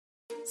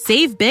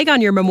Save big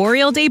on your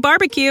Memorial Day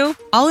barbecue,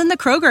 all in the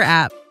Kroger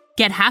app.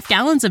 Get half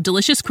gallons of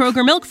delicious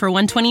Kroger milk for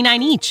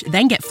 $1.29 each.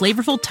 Then get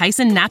flavorful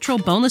Tyson natural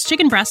boneless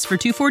chicken breasts for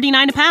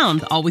 $2.49 a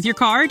pound, all with your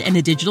card and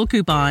a digital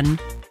coupon.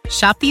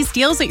 Shop these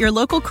deals at your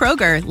local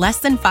Kroger, less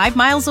than 5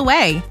 miles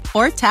away.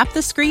 Or tap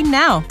the screen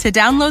now to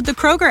download the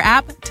Kroger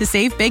app to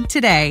save big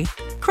today.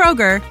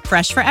 Kroger,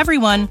 fresh for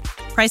everyone.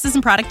 Prices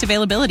and product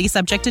availability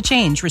subject to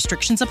change.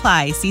 Restrictions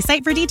apply. See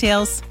site for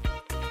details.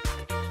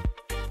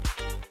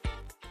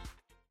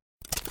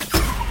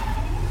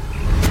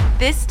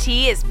 This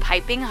tea is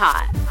piping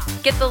hot.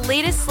 Get the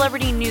latest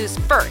celebrity news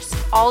first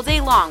all day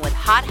long with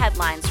hot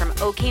headlines from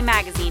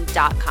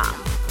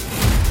okmagazine.com.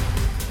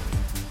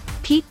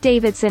 Pete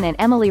Davidson and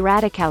Emily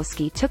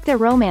Ratajkowski took their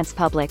romance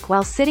public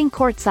while sitting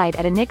courtside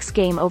at a Knicks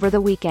game over the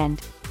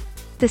weekend.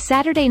 The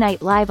Saturday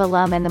Night Live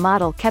alum and the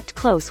model kept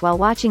close while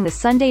watching the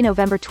Sunday,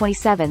 November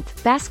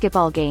 27th,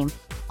 basketball game,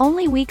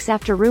 only weeks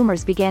after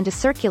rumors began to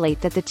circulate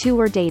that the two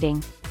were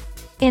dating.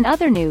 In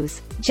other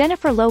news,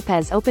 Jennifer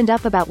Lopez opened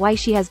up about why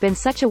she has been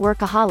such a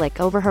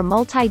workaholic over her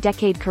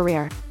multi-decade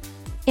career.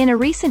 In a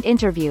recent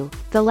interview,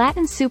 the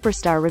Latin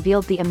superstar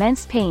revealed the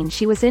immense pain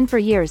she was in for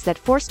years that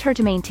forced her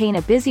to maintain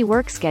a busy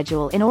work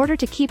schedule in order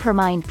to keep her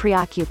mind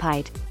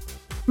preoccupied.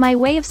 "My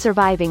way of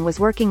surviving was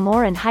working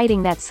more and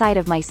hiding that side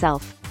of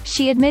myself,"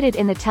 she admitted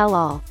in the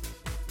tell-all.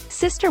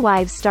 Sister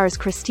Wives stars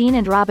Christine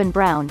and Robin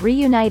Brown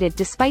reunited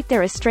despite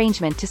their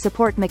estrangement to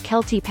support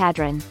Mykelti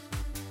Padron.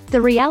 The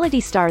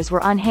reality stars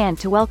were on hand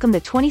to welcome the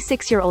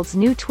 26-year-old's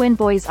new twin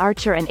boys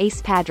Archer and Ace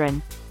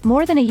Padron,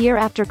 more than a year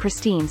after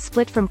Christine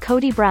split from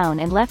Cody Brown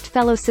and left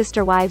fellow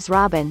Sister Wives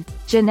Robin,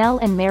 Janelle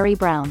and Mary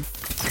Brown.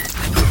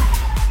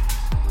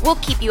 We'll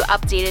keep you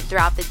updated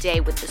throughout the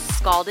day with the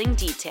scalding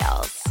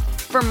details.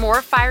 For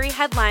more fiery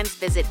headlines,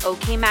 visit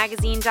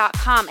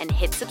okmagazine.com and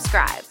hit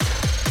subscribe.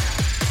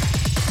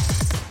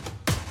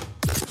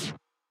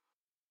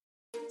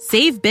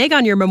 Save big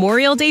on your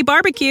Memorial Day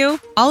barbecue,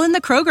 all in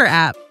the Kroger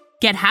app.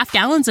 Get half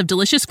gallons of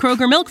delicious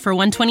Kroger milk for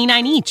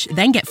 $1.29 each.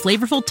 Then get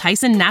flavorful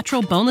Tyson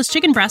natural boneless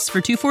chicken breasts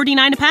for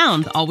 $2.49 a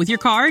pound, all with your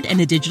card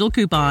and a digital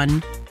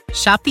coupon.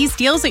 Shop these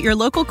deals at your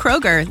local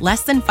Kroger,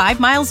 less than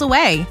 5 miles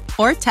away.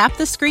 Or tap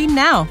the screen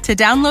now to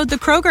download the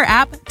Kroger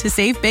app to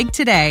save big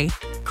today.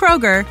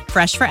 Kroger,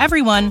 fresh for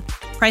everyone.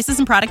 Prices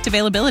and product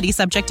availability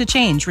subject to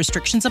change.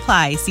 Restrictions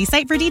apply. See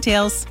site for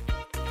details.